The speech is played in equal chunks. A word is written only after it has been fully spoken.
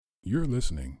You're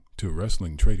listening to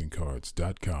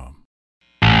WrestlingTradingCards.com.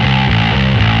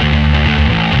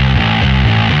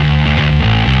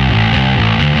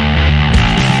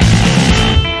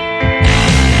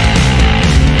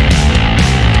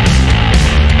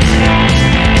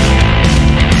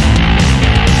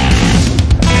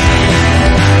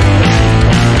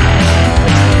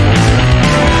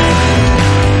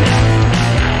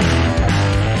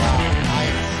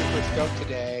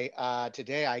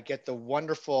 Today I get the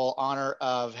wonderful honor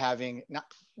of having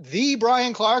the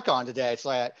Bryan Clark on today. It's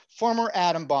like former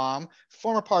Atom Bomb,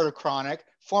 former part of Chronic,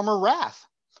 former Wrath.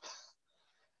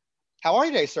 How are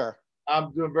you today, sir?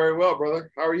 I'm doing very well,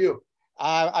 brother. How are you?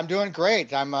 I'm doing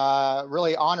great. I'm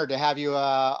really honored to have you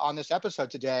on this episode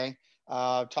today.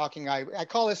 Talking, I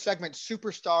call this segment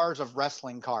 "Superstars of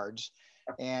Wrestling Cards,"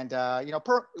 and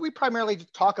we primarily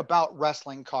talk about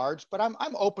wrestling cards, but I'm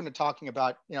open to talking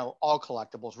about all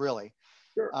collectibles, really.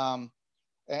 Sure.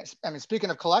 Speaking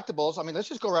of collectibles, let's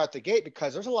just go right out the gate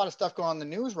because there's a lot of stuff going on in the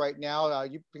news right now.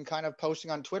 You've been kind of posting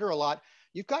on Twitter a lot.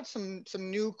 You've got some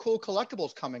new cool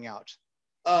collectibles coming out.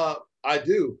 I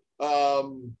do.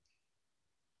 I'll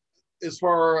just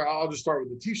start with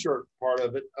the T-shirt part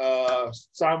of it.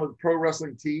 Signed with Pro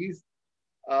Wrestling Tees.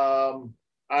 During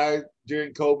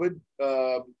COVID,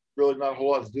 really not a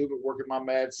whole lot to do, but work at my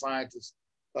mad scientist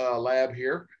lab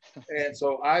here. And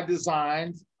so I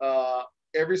designed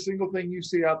every single thing you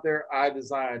see out there. I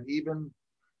designed, even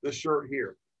the shirt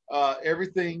here.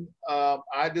 Everything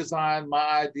I designed,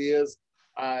 my ideas.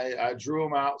 I drew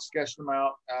them out, sketched them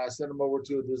out. I sent them over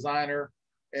to a designer,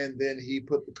 and then he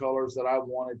put the colors that I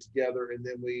wanted together. And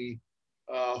then we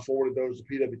forwarded those to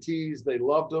PWTs. They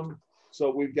loved them.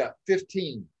 So we've got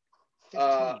 15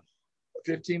 of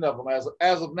them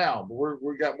as of now, but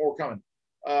we got more coming.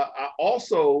 I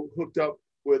also hooked up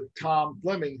with Tom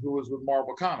Fleming, who was with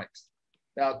Marvel Comics.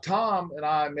 Now, Tom and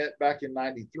I met back in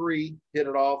 '93, hit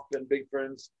it off, been big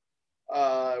friends.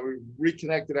 We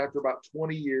reconnected after about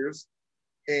 20 years,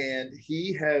 and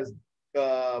he has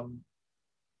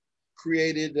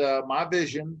created my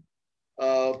vision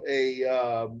of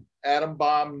a atom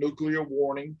bomb nuclear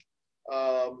warning,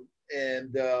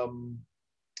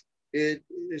 it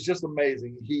is just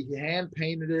amazing. He hand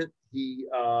painted it.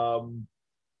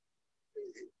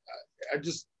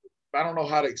 I don't know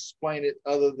how to explain it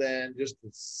other than just to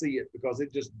see it, because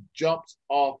it just jumps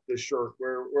off the shirt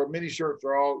where many shirts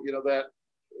are all,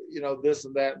 this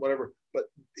and that, whatever. But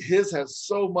his has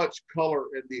so much color,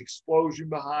 and the explosion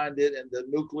behind it and the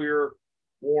nuclear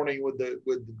warning with the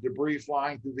debris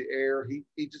flying through the air.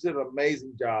 He just did an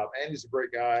amazing job, and he's a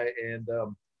great guy. And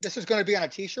this is going to be on a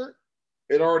T-shirt?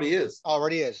 It already is.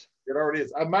 Already is. It already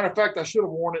is. As a matter of fact, I should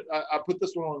have worn it. I put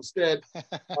this one on instead.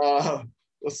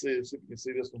 Let's see if you can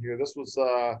see this one here. This was,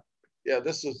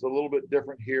 this is a little bit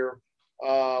different here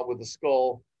with the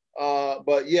skull.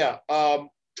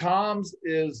 Tom's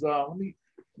is, let me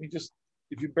just,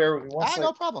 if you bear with me one second.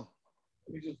 No problem.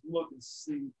 Let me just look and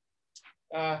see.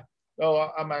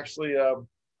 No, I'm actually out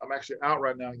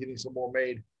right now getting some more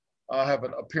made. I have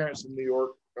an appearance in New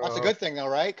York. That's a good thing though,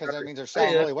 right? Because that means they're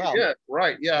selling really well. Yeah,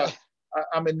 right. Yeah.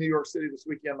 I'm in New York City this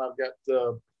weekend. I've got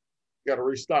to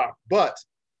restock. But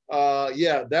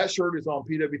that shirt is on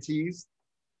PWTs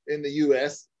in the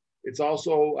US. It's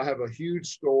also, I have a huge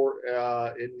store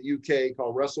in the UK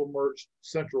called Wrestle Merch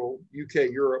Central, UK,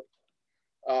 Europe.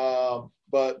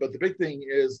 But the big thing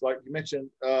is, like you mentioned,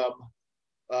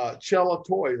 Cella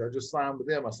Toys. I just signed with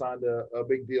them. I signed a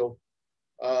big deal.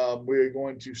 We're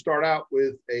going to start out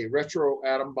with a retro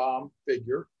atom bomb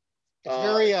figure.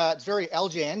 It's very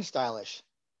LJN stylish.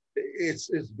 It's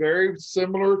very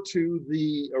similar to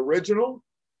the original,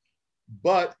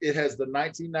 but it has the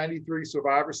 1993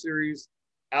 Survivor Series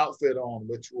outfit on,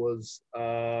 which was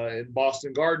in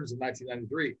Boston Gardens in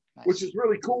 1993, nice. Which is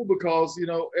really cool because,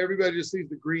 everybody just sees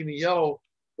the green and yellow,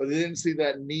 but they didn't see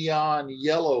that neon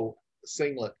yellow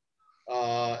singlet.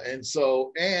 And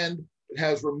it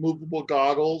has removable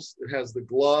goggles. It has the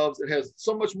gloves. It has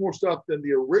so much more stuff than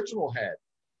the original had.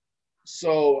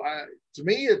 So to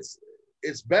me,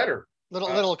 it's better.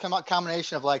 Little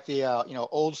combination of like the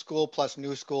old school plus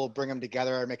new school, bring them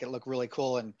together and make it look really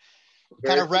cool and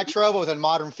kind of retro, but with a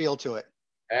modern feel to it.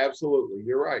 Absolutely,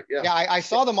 you're right. Yeah. Yeah, I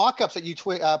saw the mock-ups that you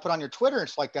put on your Twitter.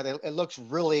 It's like that. It looks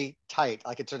really tight.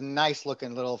 Like it's a nice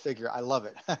looking little figure. I love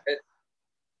it.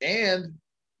 And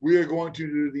we are going to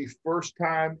do the first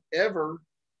time ever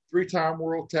 3-time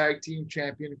World Tag Team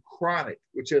Champion Chronic,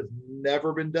 which has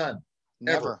never been done.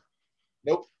 Never. Ever.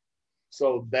 Nope.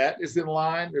 So that is in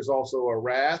line. There's also a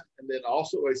Wrath, and then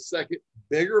also a second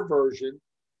bigger version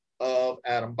of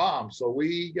Atom Bomb. So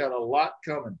we got a lot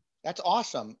coming. That's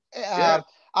awesome. Yeah.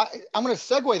 I'm going to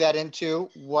segue that into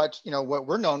what, what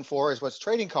we're known for is what's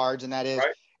trading cards. And that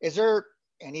Right. is there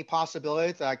any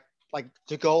possibility that like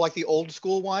to go like the old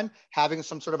school one, having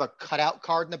some sort of a cutout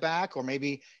card in the back, or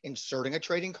maybe inserting a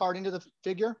trading card into the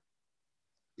figure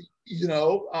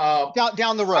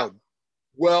down the road?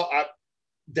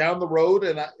 Down the road,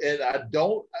 and I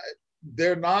don't.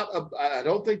 They're not. I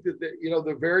don't think that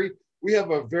they're very. We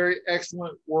have a very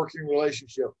excellent working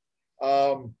relationship.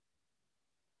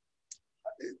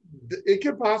 It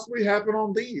could possibly happen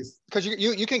on these because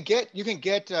you'll get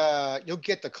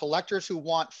the collectors who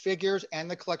want figures and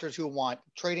the collectors who want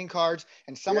trading cards,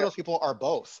 and some of those people are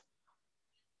both.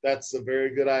 That's a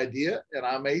very good idea, and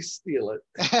I may steal it.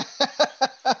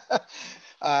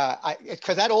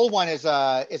 Because that old one is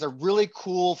a really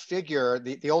cool figure,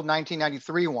 the old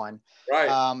 1993 one,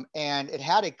 right? And it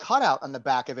had a cutout on the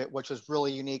back of it, which was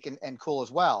really unique and cool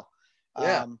as well.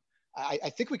 Yeah. I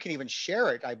think we can even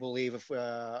share it, I believe. If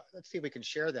let's see if we can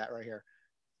share that right here.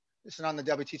 This is on the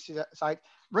WTC site.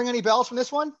 Ring any bells from this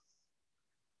one?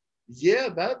 Yeah,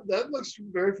 that looks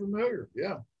very familiar.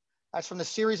 Yeah, that's from the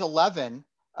Series 11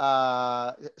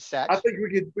 set. I think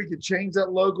we could change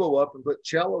that logo up and put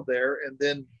cello there, and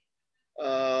then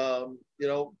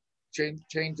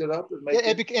change it up and make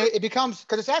it becomes,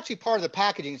 because it's actually part of the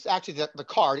packaging. It's actually the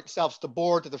card itself, the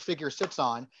board that the figure sits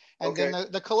on, and then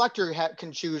the collector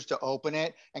can choose to open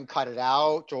it and cut it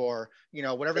out, or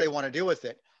whatever they want to do with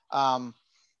it.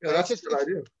 That's a good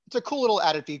idea. It's a cool little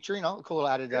added feature, a cool little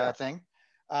added thing.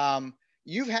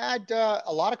 You've had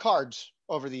a lot of cards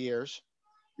over the years.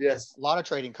 Yes. A lot of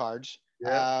trading cards.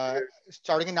 Yeah.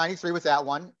 Starting in '93 with that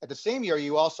one. At the same year,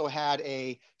 you also had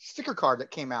a sticker card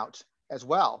that came out as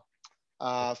well.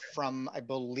 From, I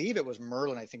believe it was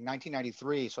Merlin, I think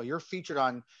 1993. So you're featured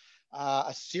on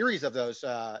a series of those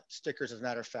stickers. As a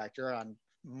matter of fact, you're on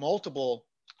multiple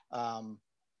cards.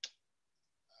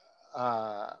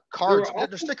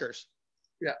 They're stickers.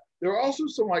 Yeah, there are also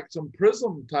some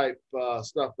prism type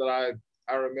stuff that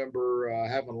I remember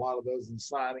having a lot of those and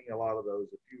signing a lot of those.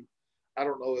 I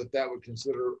don't know if that would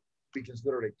be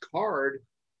considered a card,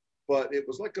 but it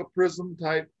was like a prism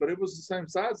type, but it was the same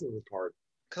size as a card.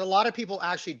 Because a lot of people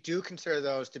actually do consider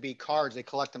those to be cards. They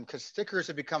collect them because stickers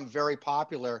have become very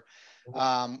popular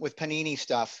with Panini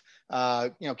stuff.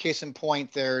 Case in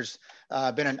point, there's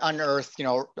been an unearthed,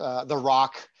 The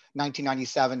Rock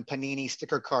 1997 Panini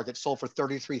sticker card that sold for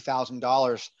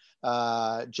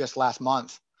 $33,000 just last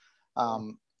month.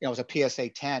 It was a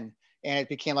PSA 10, and it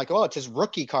became like, oh, it's his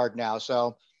rookie card now.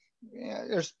 So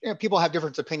there's people have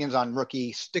different opinions on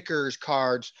rookie stickers,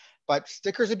 cards. But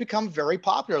stickers have become very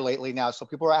popular lately now. So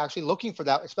people are actually looking for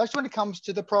that, especially when it comes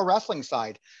to the pro wrestling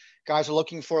side. Guys are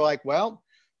looking for I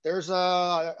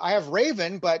have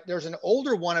Raven, but there's an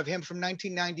older one of him from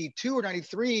 1992 or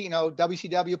 93,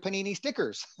 WCW Panini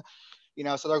stickers,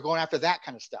 so they're going after that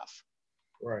kind of stuff.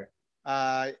 Right.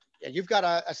 You've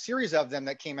got a series of them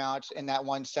that came out in that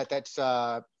one set. That's,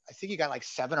 I think you got like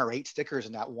 7 or 8 stickers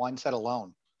in that one set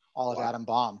alone, all as Adam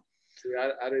Bomb. See,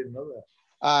 I didn't know that.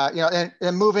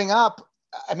 And moving up,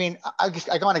 I mean, I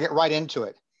want to get right into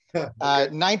it. Okay.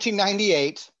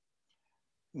 1998,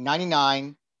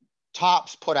 99,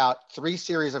 Topps put out 3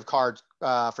 series of cards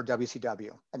for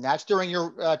WCW, and that's during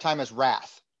your time as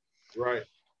Wrath. Right.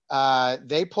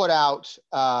 They put out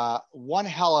one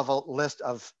hell of a list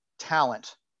of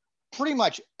talent. Pretty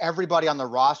much everybody on the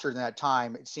roster in that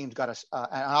time, it seems, got an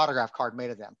autograph card made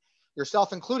of them.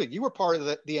 Yourself included. You were part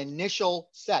of the initial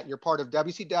set. You're part of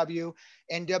WCW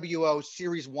NWO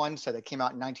Series 1 set that came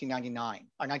out in 1999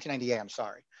 or 1998. I'm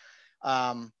sorry.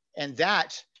 And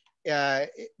that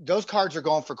those cards are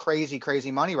going for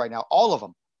crazy money right now. All of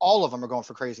them are going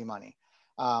for crazy money.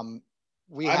 I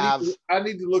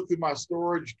need to look through my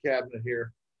storage cabinet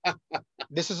here.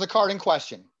 This is the card in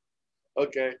question.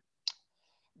 Okay.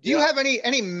 Do you have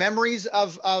any memories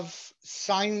of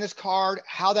signing this card?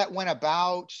 How that went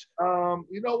about?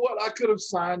 You know what? I could have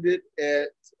signed it at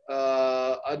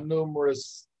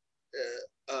numerous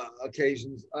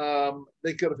occasions.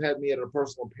 They could have had me at a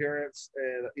personal appearance,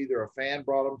 and either a fan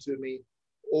brought them to me,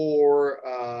 or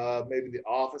maybe the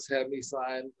office had me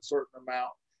sign a certain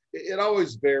amount. It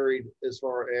always varied as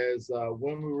far as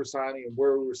when we were signing and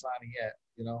where we were signing at.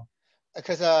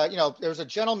 Because there was a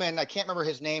gentleman, I can't remember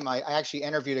his name. I actually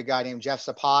interviewed a guy named Jeff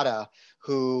Zapata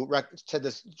who said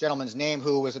this gentleman's name,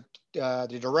 who was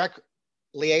the direct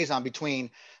liaison between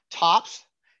Topps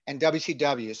and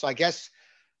WCW. So I guess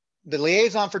the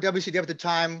liaison for WCW at the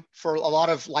time for a lot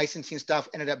of licensing stuff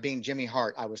ended up being Jimmy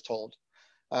Hart, I was told.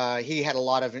 He had a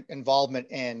lot of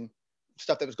involvement in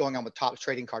stuff that was going on with Topps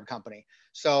Trading Card Company.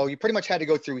 So you pretty much had to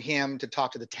go through him to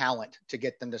talk to the talent to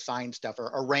get them to sign stuff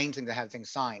or arrange them to have things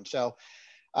signed. So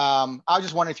I was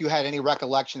just wondering if you had any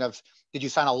recollection of, did you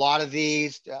sign a lot of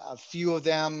these, a few of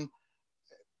them?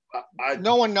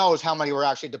 No one knows how many were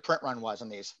actually the print run was on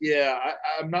these. Yeah,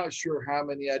 I'm not sure how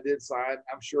many I did sign.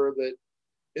 I'm sure that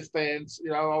it's fans,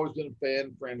 I've always been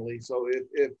fan friendly. So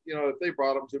if they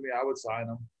brought them to me, I would sign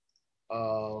them.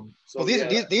 So well,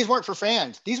 these weren't for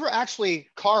fans. These were actually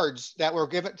cards that were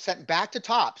sent back to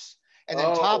Topps, and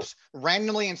then Topps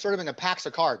randomly inserted them into packs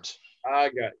of cards. I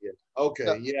got you. Okay.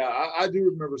 So, yeah, I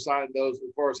do remember signing those.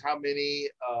 As far as how many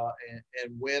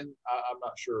and when, I'm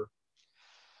not sure.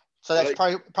 So that's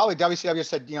probably WCW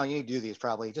said, you need to do these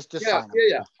probably. Just sign them.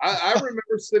 Yeah. I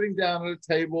remember sitting down at a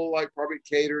table, like probably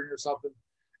catering or something,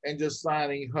 and just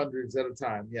signing hundreds at a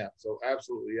time. Yeah. So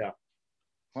absolutely. Yeah.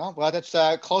 Well, that's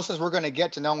close as we're going to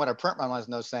get to knowing what a print run was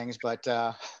in those things. But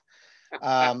so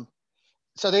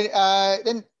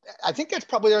then I think that's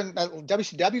probably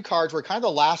WCW cards were kind of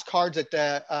the last cards that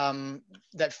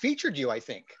that featured you. I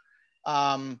think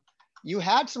you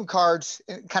had some cards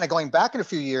kind of going back in a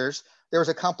few years. There was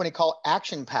a company called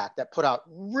Action Pack that put out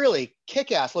really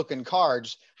kick-ass looking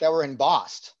cards that were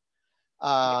embossed.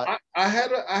 I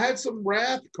had some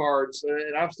Wrath cards,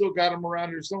 and I've still got them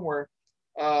around here somewhere.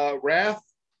 Wrath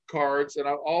cards, and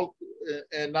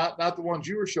not the ones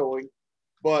you were showing,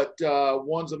 but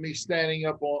ones of me standing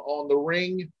up on the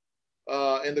ring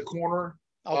in the corner.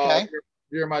 Okay.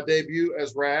 During my debut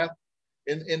as Wrath,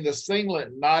 in the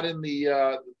singlet, not in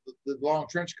the long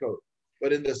trench coat,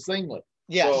 but in the singlet.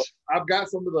 Yes. So I've got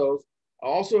some of those. I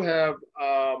also have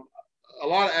a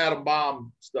lot of Atom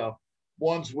Bomb stuff.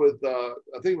 Ones with, I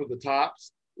think with the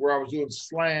Topps, where I was doing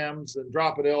slams and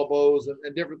dropping elbows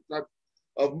and different types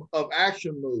of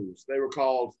action moves. They were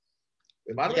called,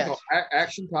 it might have been called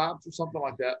Action Tops or something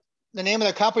like that. The name of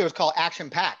the company was called Action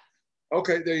Pack.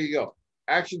 Okay, there you go.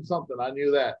 Action something. I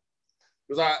knew that.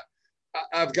 Because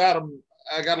I've got them.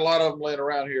 I got a lot of them laying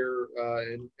around here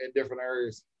in different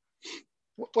areas.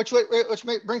 Which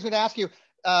brings me to ask you,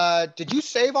 did you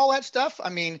save all that stuff? I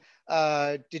mean,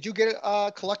 did you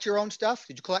collect your own stuff?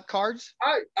 Did you collect cards?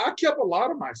 I kept a lot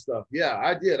of my stuff. Yeah,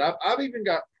 I did. I've even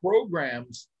got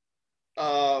programs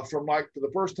from like for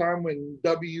the first time when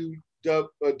WWF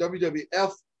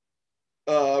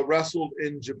wrestled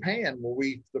in Japan,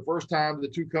 where the first time the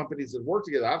two companies had worked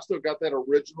together. I've still got that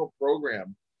original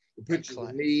program, the pictures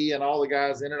of me and all the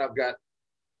guys in it. I've got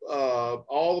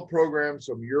all the programs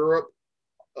from Europe,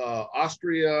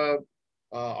 Austria,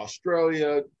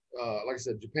 Australia, like I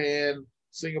said, Japan,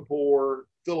 Singapore,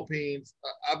 Philippines.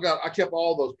 I kept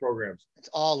all those programs. It's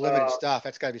all limited stuff.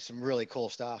 That's got to be some really cool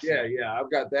stuff. Yeah.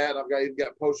 I've got that. I've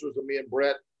got posters of me and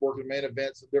Brett working main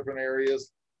events in different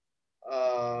areas.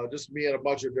 Just me and a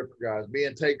bunch of different guys. Me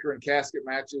and Taker in casket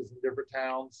matches in different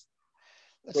towns.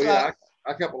 So yeah,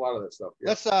 I kept a lot of that stuff. Yeah.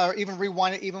 Let's even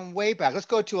rewind it even way back. Let's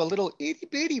go to a little itty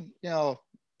bitty,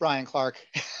 Bryan Clark.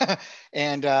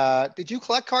 And did you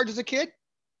collect cards as a kid?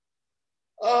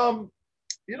 I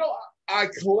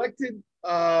collected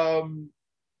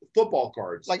football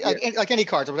cards. Like any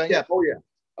cards. Yeah. Oh yeah.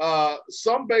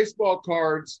 Some baseball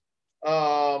cards,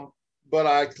 but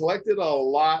I collected a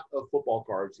lot of football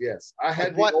cards. Yes, I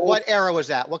had. What era was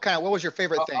that? What was your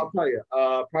favorite thing? I'll tell you.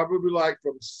 Probably like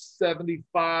from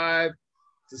 75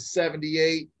 to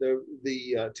 78.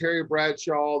 The Terry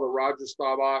Bradshaw, the Roger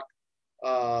Staubach,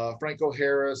 Franco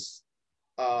Harris,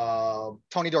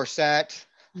 Tony Dorsett.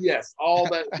 Yes, all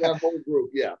that whole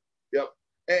group. Yeah, yep.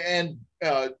 And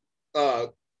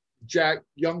Jack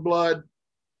Youngblood.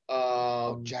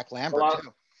 Jack Lambert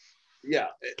too. Yeah.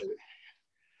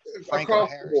 Franco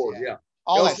Across Harris, the board, yeah.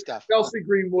 All that stuff. Kelsey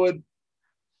Greenwood,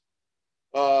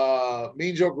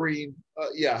 Mean Joe Green.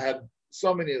 I had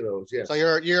so many of those. Yes. So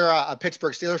you're a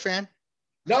Pittsburgh Steelers fan?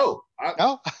 No.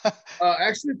 No.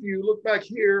 Actually, if you look back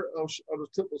here, I'll just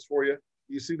tip this for you.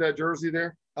 You see that jersey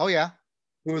there? Oh yeah.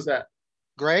 Who is that?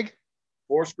 Greg.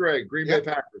 Forrest Gregg, Green Bay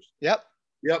Packers. Yep.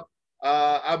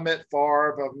 I've met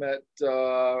Favre. I've met.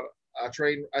 I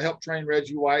helped train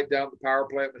Reggie White down at the power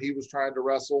plant when he was trying to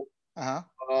wrestle.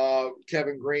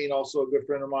 Kevin Green, also a good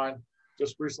friend of mine,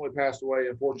 just recently passed away,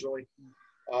 unfortunately.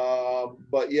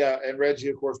 But yeah, and Reggie,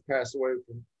 of course, passed away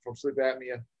from sleep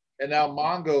apnea. And now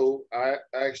Mongo, I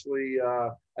actually I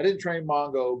didn't train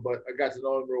Mongo, but I got to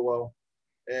know him real well.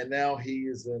 And now he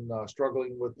is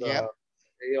struggling with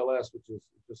ALS, which is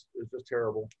just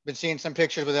terrible. Been seeing some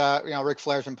pictures with Ric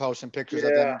Flair's been posting pictures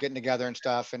of them getting together and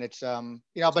stuff, and it's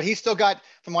but he's still got,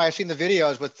 from what I've seen the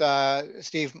videos with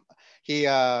Steve, he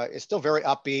is still very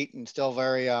upbeat and still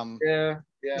very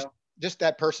just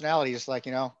that personality is like,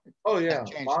 Oh yeah,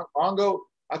 changed. Mongo.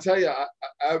 I tell you,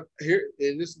 I here,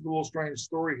 and this is a little strange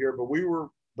story here, but we were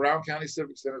Brown County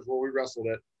Civic Center is where we wrestled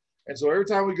at, and so every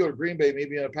time we go to Green Bay, me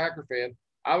being a Packer fan,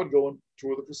 I would go and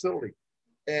tour the facility,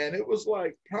 and it was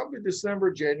like probably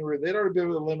December, January. They'd already been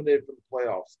eliminated from the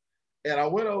playoffs, and I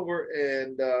went over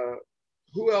and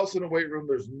who else in the weight room?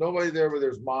 There's nobody there, but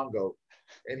there's Mongo,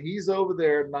 and he's over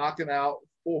there knocking out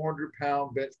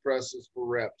 400-pound bench presses for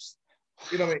reps.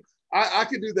 You know, what I mean, I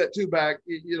could do that too back,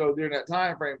 during that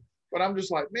time frame. But I'm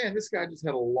just like, man, this guy just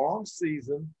had a long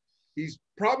season. He's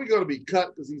probably going to be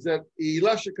cut because he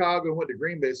left Chicago and went to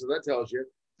Green Bay, so that tells you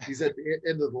he's at the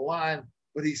end of the line.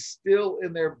 But he's still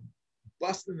in there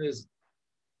busting his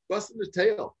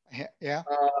tail. Yeah.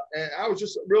 And I was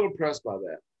just real impressed by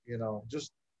that.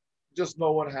 Just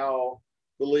knowing how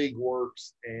the league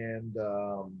works, and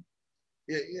for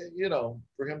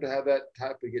him to have that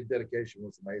type of dedication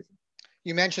was amazing.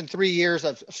 You mentioned 3 years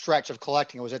of stretch of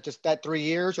collecting. Was it just that 3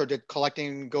 years, or did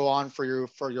collecting go on for your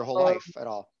whole life at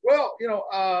all? Well,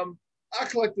 I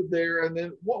collected there, and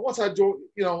then once I joined,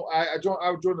 I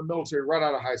joined the military right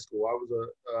out of high school. I was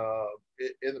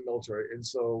in the military, and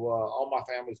so all my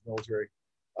family's military,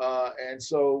 and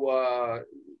so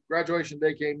graduation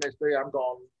day came next day. I'm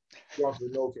gone to the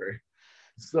military.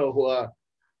 So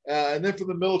and then from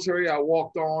the military, I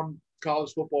walked on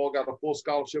college football, got a full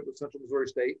scholarship at Central Missouri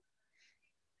State.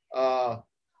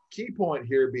 Key point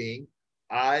here being,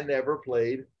 I never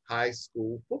played high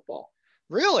school football.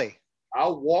 Really? I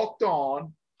walked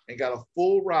on and got a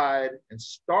full ride and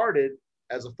started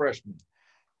as a freshman.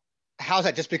 How's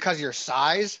that? Just because of your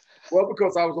size? Well,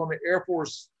 because I was on the Air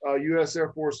Force, U.S.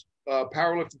 Air Force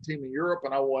powerlifting team in Europe,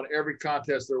 and I won every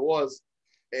contest there was.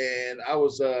 And I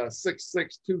was 6'6",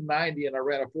 290, and I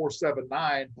ran a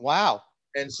 4.79. Wow.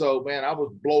 And so, man, I was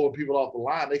blowing people off the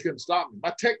line. They couldn't stop me.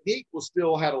 My technique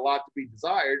still had a lot to be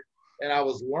desired, and I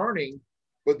was learning,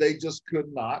 but they just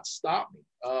could not stop me.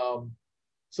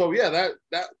 So yeah,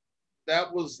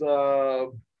 that was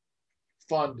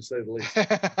fun, to say the least.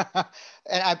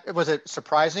 And was it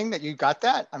surprising that you got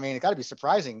that? I mean, it got to be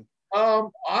surprising.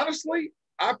 Honestly,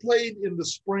 I played in the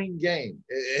spring game,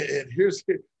 and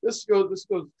this goes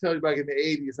to tell you back in the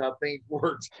 80s how things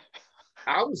worked.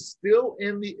 I was still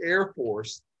in the Air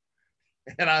Force,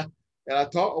 and I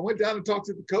went down and talked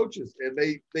to the coaches, and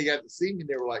they got to see me, and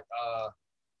they were like,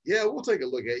 yeah, we'll take a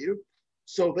look at you.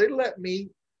 So they let me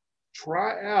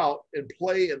try out and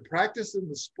play and practice in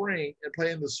the spring and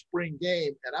play in the spring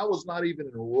game, and I was not even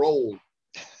enrolled.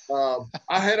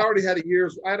 I had already had a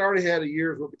year's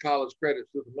worth of college credits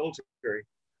with the military,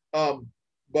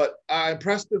 but I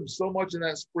impressed them so much in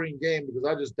that spring game because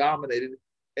I just dominated,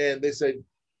 and they said,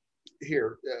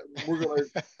 here, we're gonna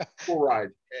full ride.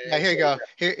 Yeah, here you go.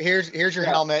 Here's your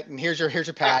helmet, and here's your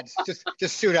pads.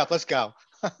 just suit up. Let's go.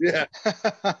 Yeah.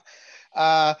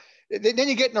 Then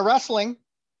you get into wrestling,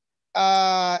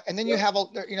 and then you have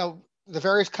the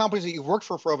various companies that you've worked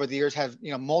for over the years have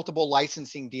multiple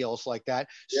licensing deals like that.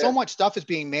 Yeah. So much stuff is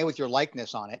being made with your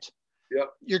likeness on it. Yep.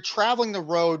 You're traveling the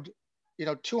road,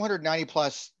 290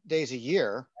 plus days a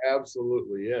year.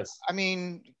 Absolutely, yes. I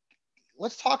mean,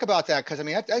 let's talk about that, because I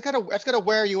mean that's gotta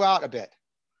wear you out a bit.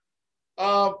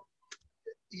 Yeah,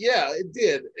 it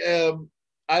did.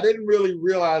 I didn't really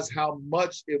realize how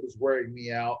much it was wearing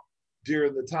me out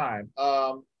during the time.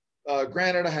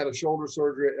 Granted, I had a shoulder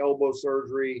surgery, elbow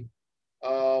surgery,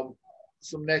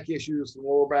 some neck issues, some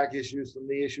lower back issues, some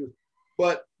knee issues,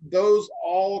 but those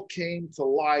all came to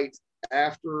light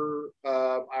after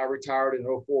I retired in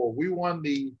 2004. We won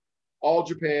the All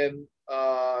Japan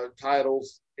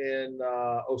titles in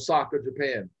Osaka,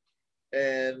 Japan,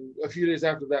 and a few days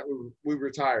after that, we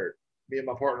retired. Me and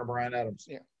my partner Bryan Adams.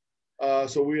 Yeah.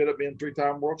 So we ended up being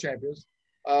 3-time world champions.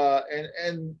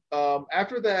 And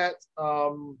after that,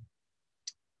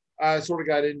 I sort of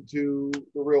got into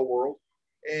the real world,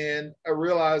 and I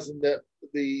realized that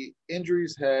the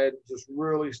injuries had just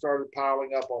really started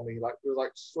piling up on me. Like there was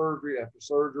like surgery after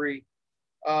surgery.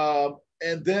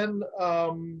 And then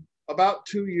about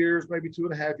 2 years, maybe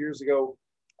 2.5 years ago,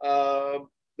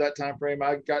 that time frame,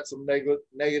 I got some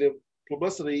negative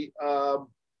publicity.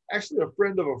 Actually, a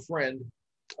friend of a friend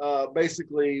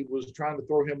basically was trying to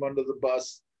throw him under the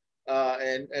bus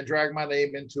and drag my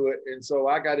name into it, and so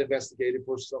I got investigated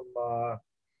for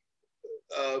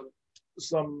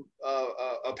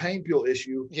a pain pill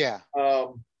issue. Yeah.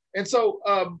 And so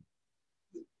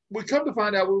we come to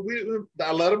find out,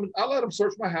 I let them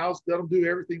search my house, let them do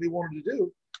everything they wanted to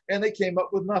do, and they came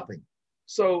up with nothing.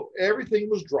 So everything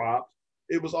was dropped.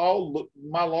 It was all,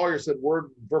 my lawyer said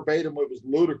word verbatim, it was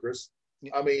ludicrous.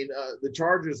 Yeah. I mean, the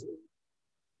charges,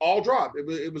 all dropped.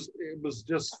 It was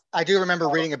just. I do remember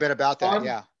reading a bit about that.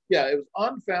 Yeah. Yeah, it was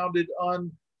unfounded.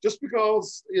 Just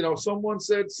because someone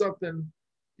said something,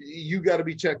 you got to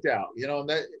be checked out. And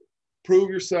that prove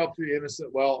yourself to be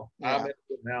innocent. Well, yeah. I'm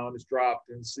innocent now, and it's dropped,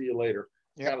 and see you later,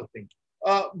 kind of thing.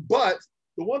 But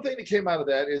the one thing that came out of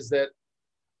that is that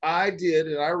I did,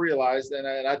 and I realized, and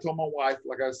I told my wife,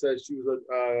 like I said, she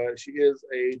is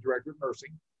a director of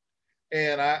nursing,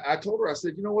 and I told her, I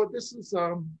said, you know what, this is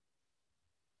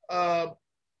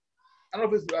I don't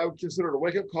know if I would consider it a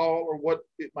wake-up call or what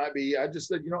it might be. I just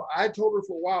said, I told her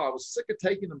for a while I was sick of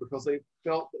taking them because they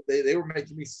felt that they were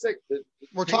making me sick.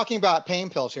 We're talking about pain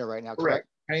pills here right now, correct?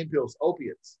 Pain pills,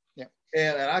 opiates. Yeah.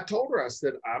 And I told her, I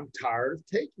said, I'm tired of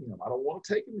taking them. I don't want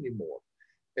to take them anymore.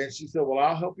 And she said, well,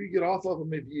 I'll help you get off of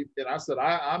them if you. And I said,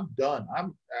 I'm done.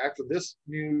 I'm after this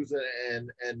news, and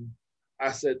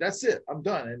I said, that's it. I'm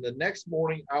done. And the next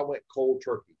morning I went cold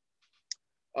turkey.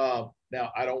 Now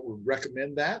I don't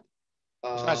recommend that.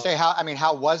 I was going to say,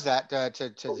 how was that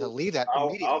to leave that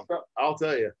immediately? I'll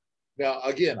tell you. Now,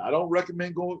 again, I don't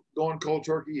recommend going cold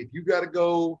turkey. If you got to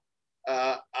go,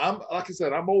 I'm like I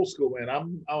said, I'm old school, man.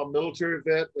 I'm a military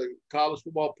vet, a college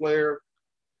football player,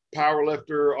 power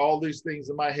lifter, all these things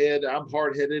in my head. I'm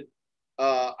hard-headed.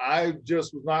 I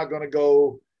just was not going to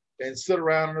go and sit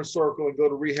around in a circle and go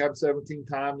to rehab 17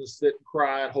 times and sit and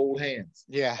cry and hold hands.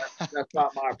 Yeah. That's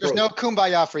not my approach. There's no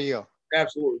kumbaya for you.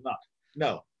 Absolutely not.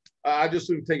 No. I just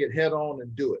would take it head on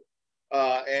and do it.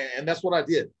 And that's what I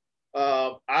did.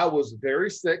 I was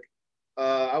very sick.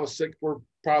 I was sick for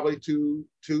probably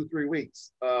 3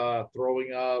 weeks,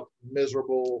 throwing up,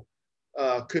 miserable,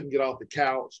 couldn't get off the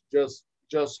couch,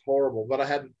 just horrible. But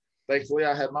thankfully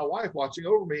I had my wife watching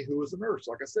over me, who was a nurse,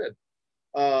 like I said.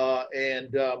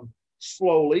 And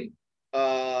slowly,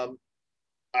 I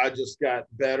just got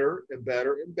better and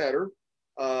better and better.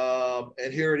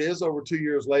 And here it is over 2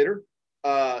 years later.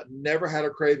 Never had a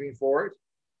craving for it.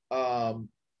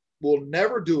 Will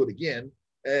never do it again.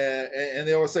 And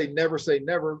they always say never say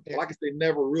never. Yeah. Like I say,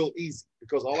 never real easy,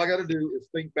 because all I got to do is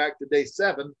think back to day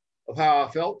 7 of how I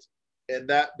felt, and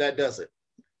that does it.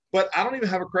 But I don't even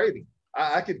have a craving.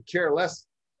 I could care less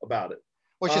about it.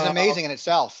 Which is amazing in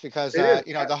itself, because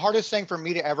the hardest thing for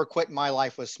me to ever quit in my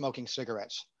life was smoking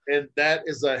cigarettes. And that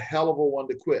is a hell of a one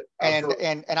to quit.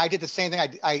 And I did the same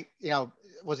thing. I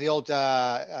was the old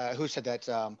who said that?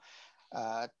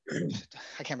 I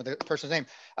can't remember the person's name.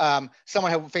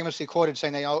 Someone had famously quoted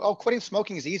saying that, quitting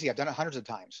smoking is easy. I've done it hundreds of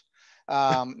times.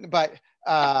 But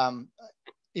I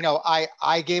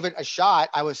gave it a shot.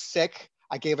 I was sick.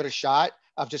 I gave it a shot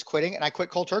of just quitting, and I quit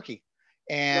cold turkey.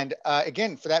 And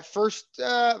again, for that first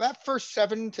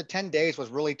 7 to 10 days was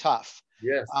really tough.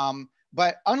 Yes.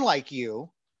 But unlike you,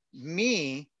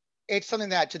 me, it's something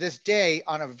that to this day,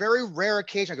 on a very rare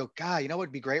occasion, I go, God, you know what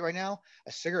would be great right now?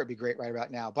 A cigarette would be great right about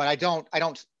now. But I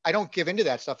don't give into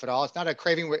that stuff at all. It's not a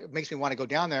craving where it makes me want to go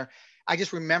down there. I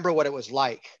just remember what it was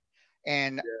like.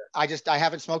 And I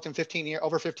haven't smoked in 17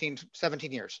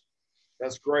 years.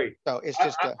 That's great. So it's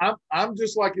just, I'm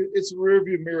just like, it's a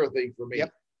rearview mirror thing for me.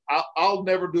 Yep. I'll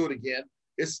never do it again.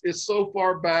 It's so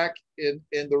far back in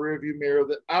the rearview mirror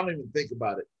that I don't even think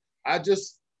about it.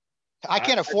 I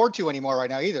can't afford to anymore right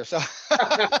now either. So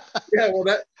yeah, well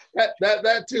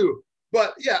that too.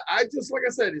 But yeah, I just, like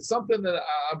I said, it's something that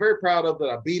I'm very proud of, that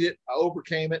I beat it. I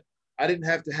overcame it. I didn't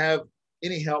have to have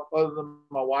any help other than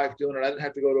my wife doing it. I didn't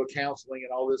have to go to a counseling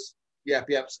and all this yap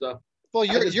stuff. Well,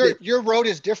 your road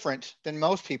is different than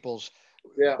most people's.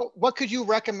 Yeah. What could you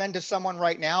recommend to someone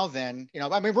right now then?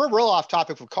 We're real off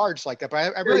topic with cards like that, but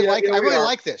I really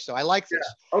like this. So I like this.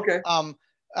 Yeah. Okay.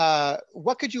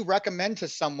 What could you recommend to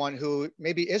someone who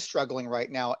maybe is struggling right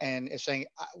now and is saying,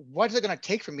 what is it going to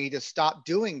take for me to stop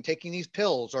taking these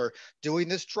pills or doing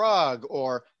this drug,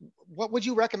 or what would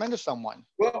you recommend to someone?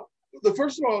 Well,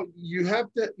 first of all, you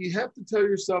have to tell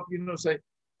yourself, say,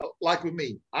 like with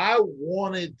me, I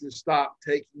wanted to stop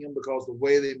taking them because the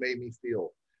way they made me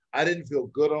feel. I didn't feel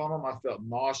good on them. I felt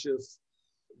nauseous,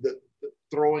 the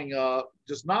throwing up,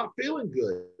 just not feeling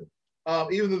good.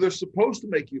 Even though they're supposed to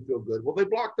make you feel good. Well, they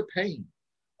block the pain,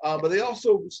 but they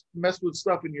also mess with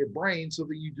stuff in your brain so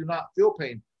that you do not feel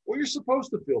pain. Well, you're supposed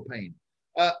to feel pain.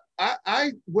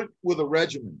 I went with a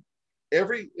regimen.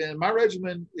 And my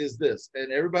regimen is this,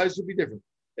 and everybody's will be different.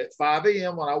 At 5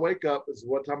 a.m. when I wake up, this is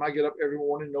what time I get up every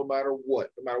morning, no matter what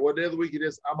day of the week it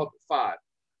is, I'm up at 5.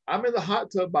 I'm in the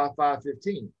hot tub by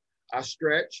 5:15. I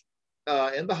stretch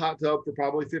in the hot tub for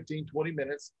probably 15, 20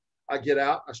 minutes. I get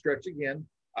out, I stretch again.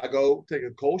 I go take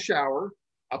a cold shower.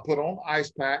 I put on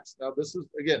ice packs. Now, this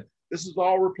is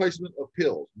all replacement of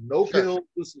pills. No pills.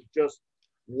 This is just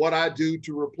what I do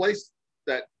to replace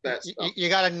stuff. You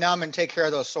got to numb and take care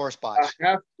of those sore spots.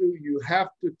 You have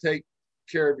to take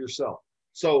care of yourself.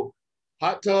 So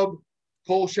hot tub,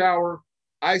 cold shower,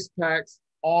 ice packs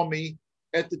on me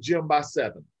at the gym by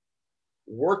 7.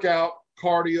 Workout,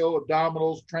 cardio,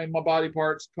 abdominals, train my body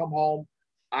parts, come home,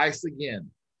 ice again.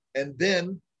 And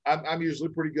then I'm usually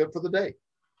pretty good for the day.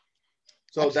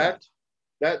 So Excellent.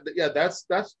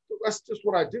 that's just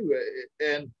what I do.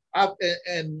 And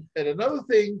another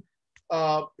thing,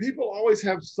 people always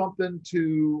have something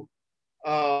to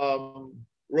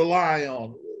rely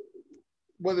on,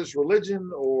 whether it's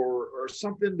religion or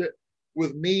something. That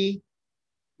with me,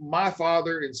 my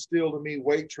father instilled in me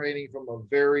weight training from a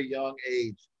very young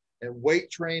age, and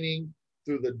weight training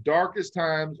through the darkest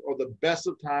times or the best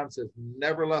of times has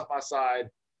never left my side.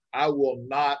 I will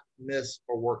not miss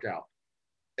a workout.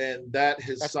 And that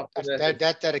is something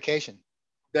that dedication.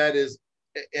 That is,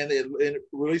 and it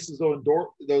releases those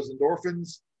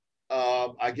endorphins.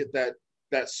 I get that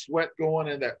sweat going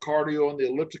and that cardio and the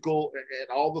elliptical and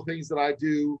all the things that I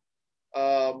do.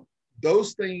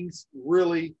 Those things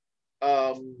really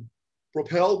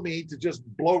propelled me to just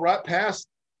blow right past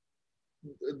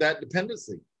that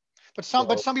dependency. But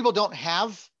some people don't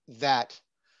have that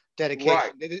dedication.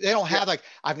 Right. They don't have like,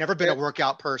 I've never been a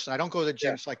workout person. I don't go to the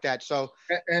gyms like that. So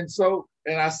and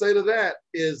I say to that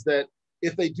is that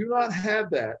if they do not have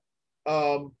that,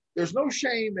 there's no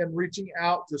shame in reaching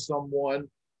out to someone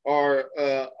or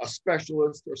a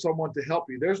specialist or someone to help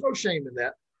you. There's no shame in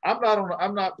that.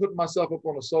 I'm not putting myself up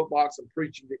on a soapbox and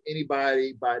preaching to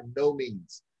anybody by no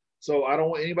means. So I don't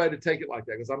want anybody to take it like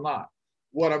that, because I'm not.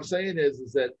 What I'm saying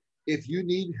is that if you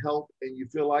need help and you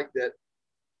feel like that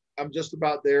I'm just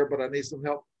about there, but I need some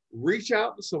help, reach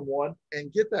out to someone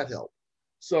and get that help.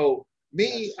 So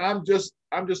me, I'm just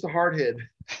a hardhead.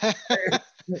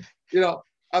 You know,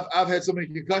 I've had so many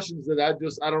concussions that I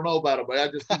don't know about them, but I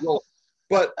just keep going.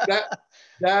 But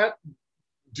that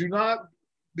do not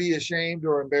be ashamed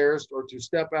or embarrassed, or to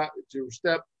step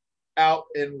out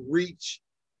and reach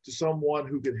to someone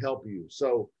who can help you.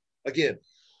 So again,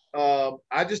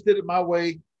 I just did it my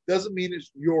way. Doesn't mean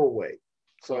it's your way.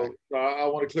 So I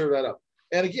want to clear that up.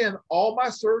 And again, all my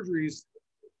surgeries,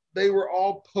 they were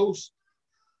all post,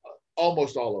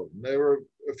 almost all of them. There were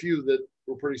a few that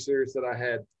were pretty serious that I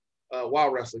had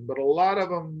while wrestling, but a lot of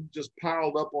them just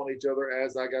piled up on each other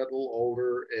as I got a little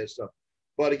older and stuff.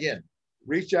 But again,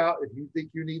 reach out. If you think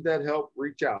you need that help,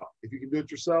 reach out. If you can do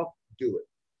it yourself, do it.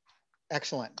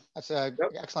 Excellent. That's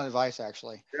excellent advice,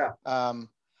 actually. Yeah.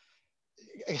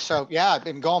 So yeah, I've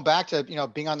been going back to,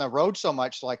 being on the road so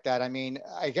much like that. I mean,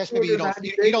 I guess maybe you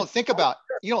don't think about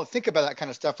that kind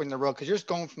of stuff when you're on the road, because you're just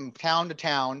going from town to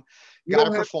town. You got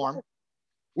to perform.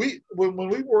 When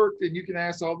we worked, and you can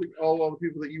ask all the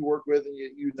people that you work with, and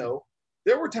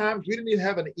there were times we didn't even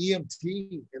have an EMT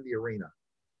in the arena.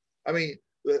 I mean,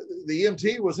 the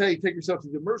EMT was, hey, take yourself to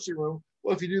the emergency room.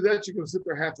 Well, if you do that, you're going to sit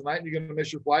there half the night and you're going to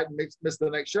miss your flight and miss the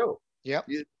next show. Yep.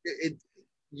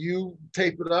 You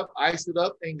tape it up, ice it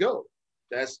up, and go.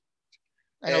 A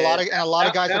lot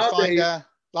of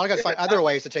guys find other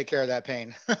ways to take care of that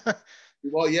pain.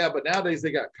 Well, yeah, but nowadays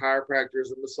they got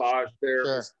chiropractors and massage therapists.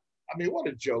 Sure. I mean, what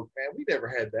a joke, man. We never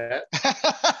had that.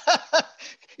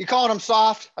 You calling them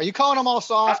soft? Are you calling them all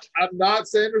soft? I'm not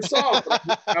saying they're soft.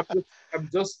 I'm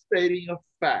just stating a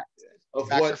fact of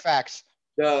facts.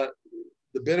 The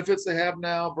benefits they have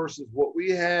now versus what we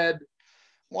had.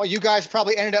 Well, you guys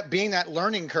probably ended up being that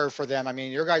learning curve for them. I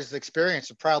mean, your guys' experience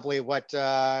is probably what,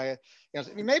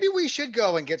 maybe we should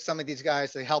go and get some of these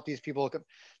guys to help these people.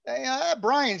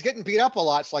 Bryan's getting beat up a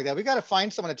lot. It's like that. We got to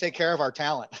find someone to take care of our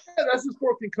talent. Yeah, that's his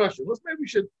 4th concussion.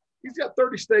 He's got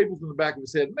 30 staples in the back of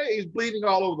his head. Maybe he's bleeding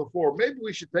all over the floor. Maybe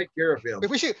we should take care of him.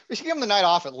 We should give him the night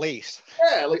off at least.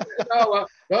 Yeah.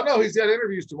 No, he's got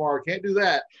interviews tomorrow. Can't do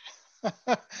that.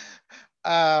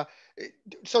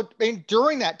 So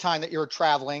during that time that you were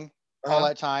traveling, all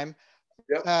that time,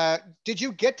 yep. Did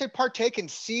you get to partake and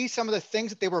see some of the things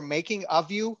that they were making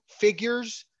of you?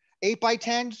 Figures,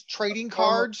 8x10s, trading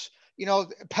cards,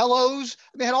 pillows.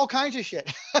 They had all kinds of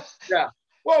shit. Yeah.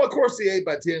 Well, of course, the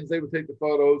 8x10s, they would take the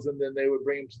photos and then they would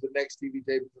bring them to the next TV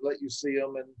tape to let you see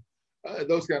them and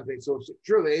those kind of things. So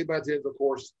sure, the 8x10s, of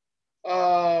course.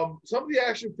 Some of the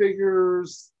action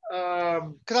figures.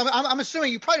 Because I'm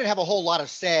assuming you probably didn't have a whole lot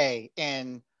of say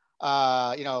in,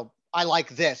 I like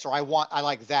this or I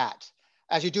like that.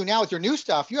 As you do now with your new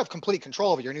stuff, you have complete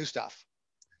control over your new stuff.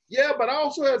 Yeah, but I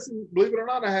also had believe it or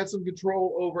not, I had some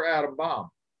control over Atom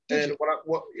Bomb.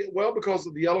 Well, because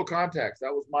of the yellow contacts,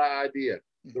 that was my idea.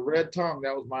 The red tongue,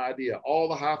 that was my idea. All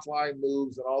the high flying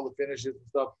moves and all the finishes and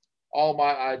stuff, all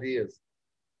my ideas.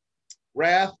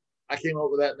 Wrath, I came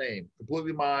up with that name,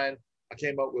 completely mine. I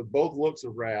came up with both looks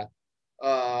of Wrath.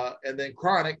 And then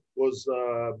Chronic was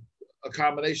a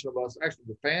combination of us. Actually,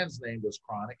 the fan's name was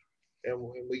Chronic, and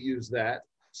we use that.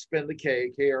 Spin the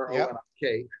K,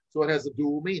 K-R-O-N-I-K. So it has a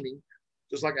dual meaning,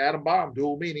 just like Atom Bomb,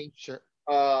 dual meaning. Sure.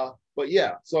 But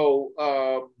yeah, so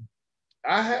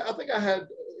I think I had,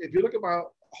 if you look at my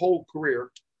whole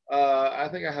career, I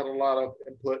think I had a lot of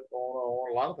input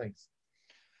on a lot of things.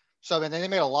 So then they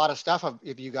made a lot of stuff of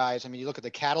you guys. I mean, you look at the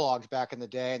catalogs back in the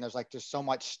day, and there's so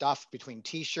much stuff between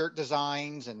T-shirt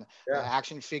designs and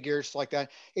action figures like that.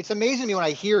 It's amazing to me when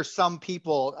I hear some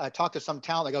people talk to some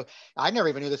talent. They go, "I never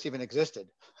even knew this even existed."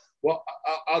 Well,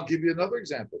 I'll give you another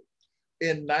example.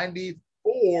 In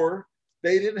 '94,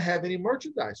 they didn't have any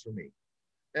merchandise for me,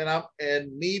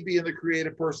 and me being the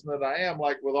creative person that I am,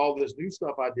 like with all this new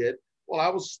stuff I did. Well, I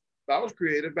was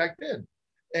creative back then.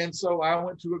 And so I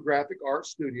went to a graphic art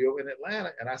studio in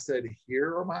Atlanta, and I said,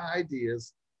 here are my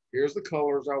ideas. Here's the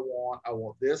colors I want. I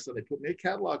want this. And they put me a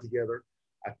catalog together.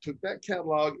 I took that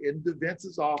catalog into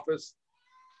Vince's office.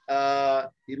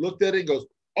 He looked at it and goes,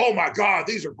 oh my God,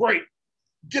 these are great.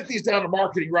 Get these down to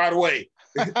marketing right away.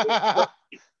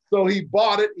 So he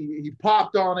bought it. He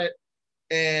popped on it,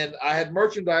 and I had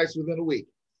merchandise within a week.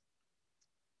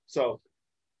 So.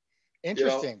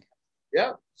 Interesting.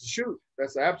 Yeah, shoot.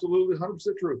 That's absolutely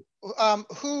 100% true.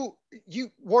 Who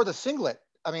you wore the singlet?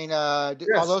 I mean, yes.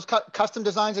 Are those custom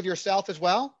designs of yourself as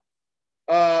well?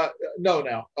 No.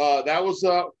 Now that was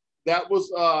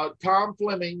Tom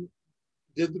Fleming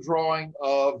did the drawing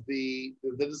of the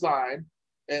design,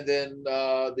 and then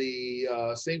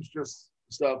the seamstress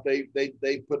stuff.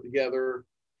 They put together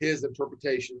his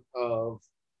interpretation of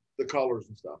the colors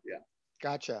and stuff. Yeah.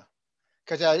 Gotcha.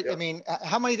 Because I mean,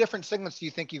 how many different singlets do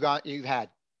you think you've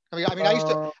had? I mean,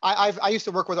 I used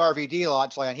to work with RVD a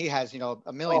lot, and he has, a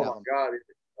million of them. Oh my God,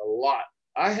 a lot.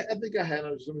 I think I had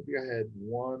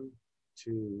 1,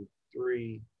 2,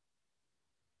 3,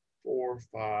 4,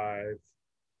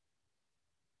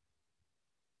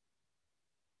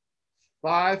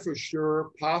 5 for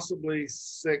sure, possibly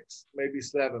 6, maybe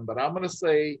 7, but I'm going to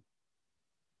say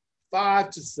 5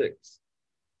 to 6.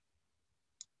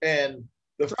 And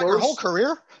your whole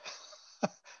career?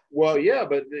 Well, yeah,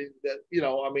 but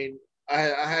I mean, I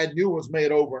had new ones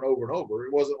made over and over and over.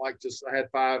 It wasn't like just I had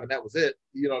 5 and that was it.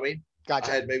 You know what I mean?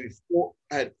 Gotcha. I had maybe 4.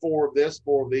 I had 4 of this,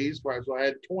 4 of these, so I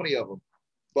had 20 of them.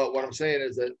 But what I'm saying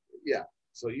is that, yeah.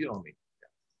 So you know what I mean?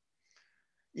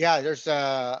 Yeah, there's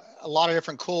a lot of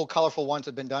different cool, colorful ones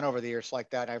that have been done over the years like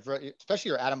that. Especially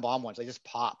your Atom Bomb ones. They just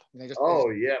pop. Yeah,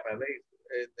 man.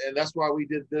 And that's why we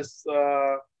did this.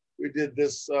 We did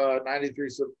this 93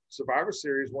 Survivor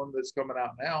Series one that's coming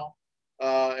out now.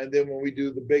 And then when we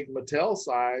do the big Mattel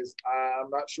size,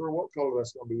 I'm not sure what color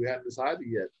that's going to be. We haven't decided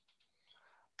yet.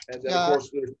 And then, of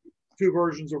course, there's 2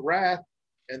 versions of Wrath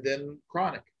and then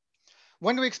Chronic.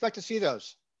 When do we expect to see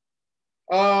those?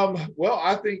 Well,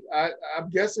 I think I'm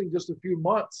guessing just a few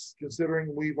months,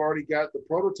 considering we've already got the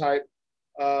prototype.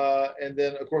 And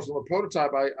then, of course, on the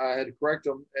prototype, I had to correct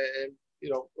them. And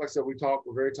like I said, we're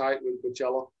very tight with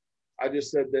Cello. I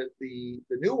just said that the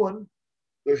new one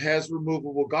that has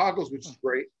removable goggles, which is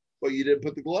great, but you didn't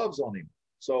put the gloves on him.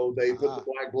 So they put the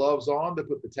black gloves on, they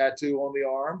put the tattoo on the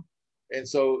arm. And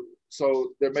so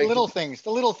they're making the little things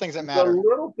that matter. The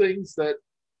little things that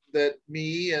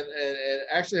me and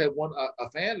actually had a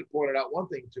fan that pointed out one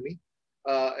thing to me.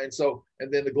 And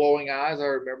then the glowing eyes, I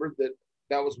remembered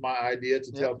that was my idea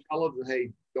to tell Cello that,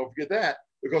 hey, don't forget that,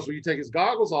 because when you take his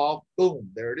goggles off, boom,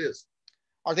 there it is.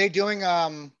 Are they doing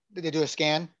did they do a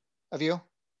scan of you?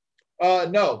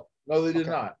 No, they did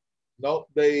not. No,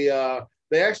 they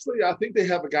actually, I think they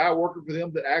have a guy working for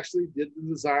them that actually did the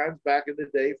designs back in the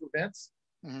day for Vince.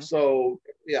 Mm-hmm. So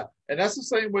yeah, and that's the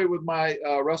same way with my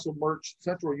Wrestle Merch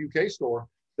Central UK store.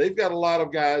 They've got a lot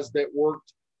of guys that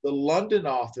worked the London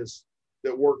office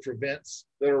that worked for Vince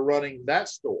that are running that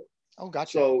store. Oh,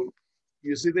 gotcha. So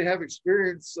you see, they have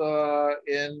experience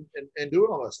in doing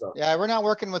all that stuff. Yeah, we're not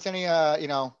working with any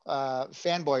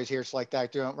fanboys here, like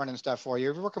that, running stuff for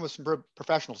you. We're working with some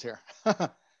professionals here.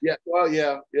 Yeah, well,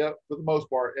 yeah, for the most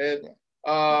part, and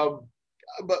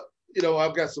but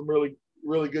I've got some really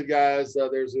good guys.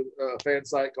 There's a fan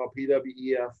site called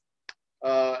PWEF,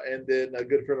 and then a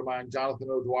good friend of mine, Jonathan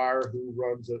O'Dwyer, who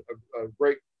runs a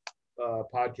great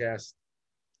podcast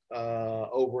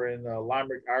over in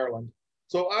Limerick, Ireland.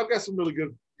 So I've got some really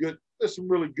good. There's some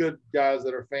really good guys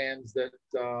that are fans that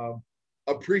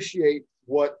appreciate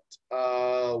what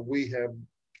we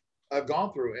have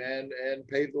gone through and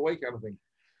paved the way, kind of thing.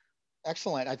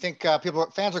 Excellent. I think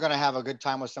fans are going to have a good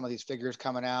time with some of these figures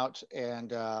coming out,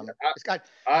 and it's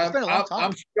been a long time.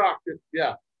 I'm shocked.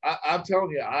 Yeah, I'm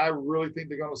telling you, I really think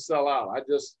they're going to sell out. I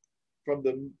just, from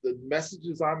the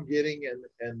messages I'm getting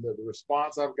and the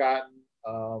response I've gotten,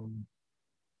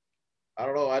 I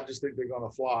don't know. I just think they're going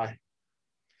to fly.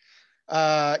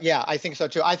 Yeah, I think so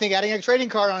too. I think adding a trading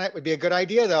card on it would be a good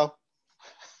idea, though.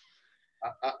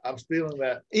 I'm stealing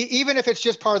that. Even if it's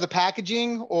just part of the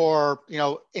packaging, or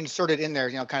inserted in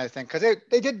there, kind of thing. Because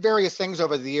they did various things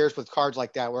over the years with cards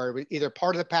like that, where it was either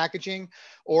part of the packaging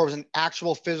or it was an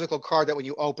actual physical card that when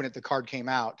you open it, the card came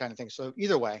out, kind of thing. So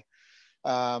either way,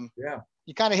 yeah,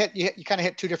 you kind of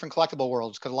hit two different collectible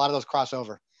worlds, because a lot of those cross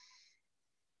over.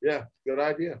 Yeah, good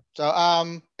idea.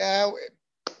 So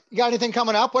you got anything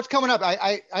coming up? What's coming up?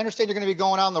 I understand you're going to be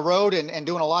going on the road and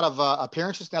doing a lot of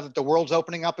appearances now that the world's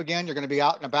opening up again. You're going to be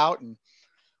out and about. And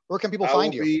where can people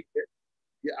find you?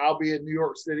 I'll be in New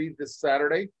York City this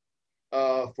Saturday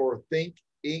for Think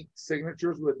Ink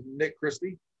Signatures with Nick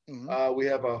Christie. Mm-hmm. We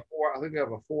have I think we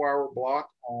have a 4-hour block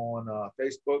on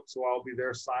Facebook, so I'll be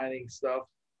there signing stuff.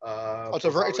 It's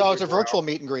a virtual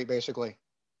meet and greet, basically.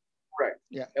 Correct.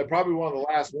 Yeah. And probably one of the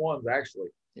last ones, actually.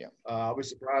 Yeah. I'll be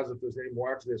surprised if there's any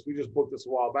more after this. We just booked this a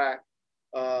while back.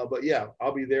 But yeah,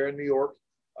 I'll be there in New York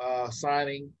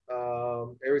signing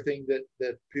everything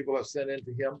that people have sent in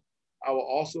to him. I will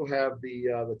also have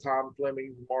the Tom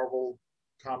Fleming Marvel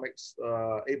Comics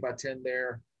 8x10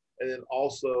 there. And then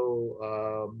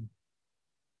also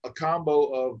a combo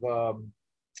of,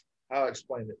 how to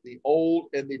explain it, the old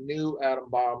and the new Atom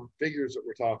Bomb figures that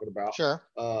we're talking about. Sure.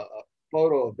 A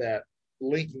photo of that,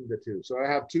 linking the two. So I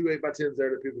have 2 8x10s there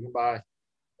that people can buy.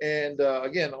 And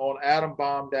again, on Atom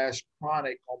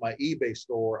Bomb-Chronic on my eBay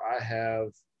store, I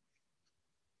have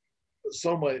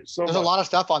so much. There's a lot of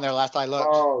stuff on there last I looked.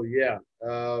 Oh, yeah.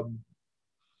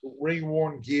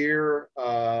 Ring-worn gear,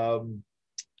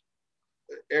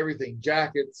 everything,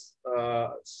 jackets,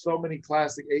 so many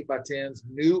classic 8x10s,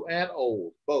 new and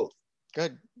old, both.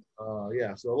 Good.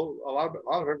 Yeah, so a lot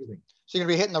of everything. So you're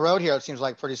gonna be hitting the road here, it seems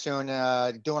like, pretty soon,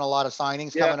 doing a lot of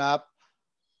signings coming up.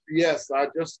 Yes, I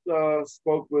just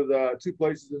spoke with 2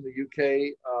 places in the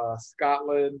UK,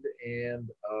 Scotland, and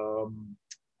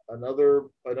another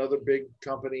big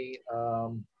company,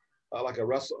 like a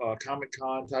Comic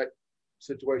Con type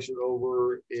situation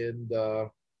over in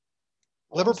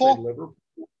Liverpool. Liverpool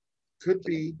could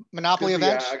be Monopoly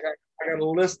events. I got a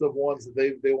list of ones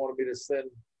that they wanted me to send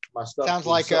my stuff. Sounds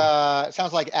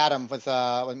like Adam with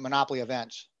Monopoly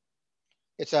events.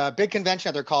 It's a big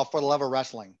convention they're called For the Love of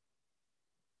Wrestling.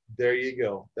 There you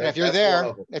go. And if you're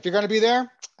there, if you're going to be there,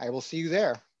 I will see you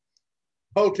there.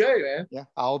 Okay, man. Yeah,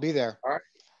 I'll be there. All right.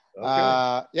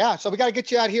 Okay. Yeah, so we got to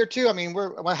get you out here too. I mean,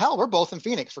 we're both in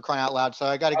Phoenix, for crying out loud. So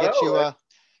I got to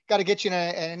get you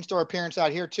an in-store appearance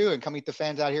out here too, and come meet the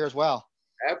fans out here as well.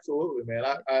 Absolutely, man.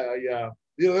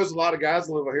 There's a lot of guys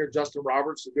that live out here. Justin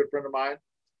Roberts, a good friend of mine.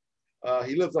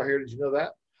 He lives out here. Did you know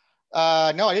that?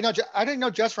 No, I didn't know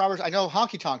Justin Roberts. I know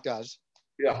Honky Tonk does.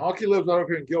 Yeah, Honky lives out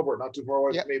here in Gilbert, not too far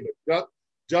away from me. But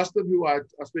Justin, who I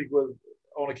speak with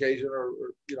on occasion, or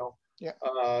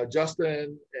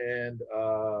Justin and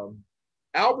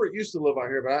Albert used to live out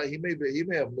here, but he may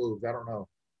have moved. I don't know.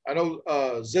 I know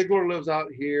Ziegler lives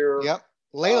out here. Yep,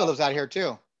 Layla lives out here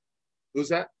too. Who's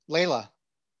that? Layla.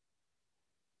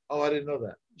 Oh, I didn't know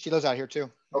that. She lives out here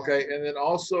too. Okay, and then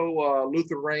also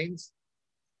Luther Raines.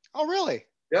 Oh, really?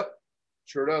 Yep,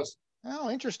 sure does.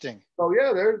 Oh, interesting. Oh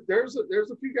yeah, there's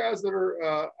a few guys that are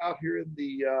out here in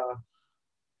the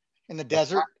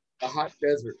desert. A hot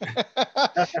desert.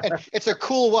 It's a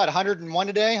cool 101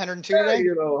 today, 102 today.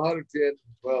 110.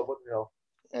 Well, what the hell?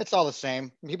 It's all the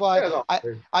same. People, I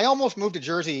almost moved to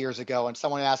Jersey years ago, and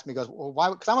someone asked me, goes, "Well,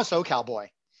 why?" Because I'm a SoCal boy.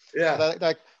 Yeah. They're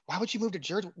like, why would you move to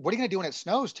Jersey? What are you gonna do when it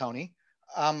snows, Tony?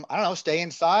 I don't know. Stay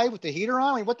inside with the heater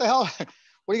on. I mean, what the hell?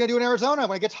 What are you gonna do in Arizona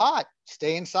when it gets hot?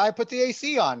 Stay inside, put the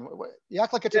AC on. You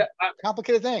act like it's a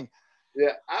complicated thing.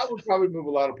 Yeah, I would probably move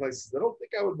a lot of places. I don't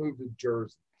think I would move to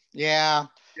Jersey. Yeah,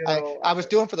 I was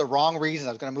doing it for the wrong reason.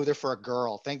 I was going to move there for a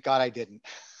girl. Thank God I didn't.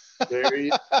 That's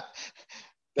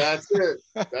it.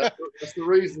 That's the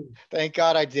reason. Thank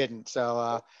God I didn't.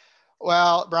 So,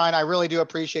 well, Bryan, I really do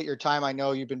appreciate your time. I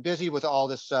know you've been busy with all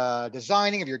this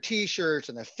designing of your T-shirts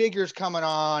and the figures coming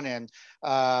on, and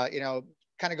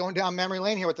kind of going down memory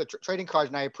lane here with the trading cards,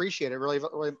 and I appreciate it really,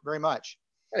 really very much.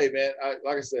 Hey, man,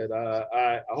 like I said,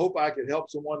 I hope I could help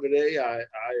someone today. I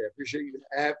appreciate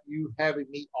you having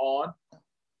me on,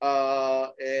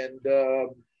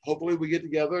 and hopefully we get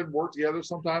together and work together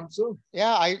sometime soon.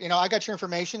 Yeah, I got your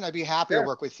information. I'd be happy to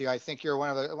work with you. I think you're one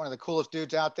of the coolest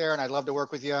dudes out there, and I'd love to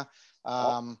work with you.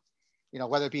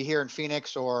 Whether it be here in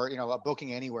Phoenix or a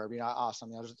booking anywhere, it'd be awesome.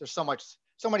 There's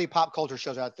so many pop culture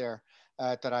shows out there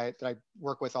that I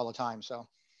work with all the time. So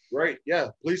Great. Yeah.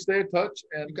 Please stay in touch.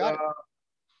 You And got it.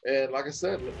 and like I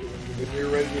said, when you're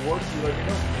ready to work, you let me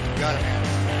know. You got it,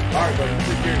 man. All right, buddy.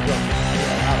 Take care of yourself.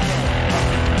 Yeah,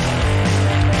 have fun.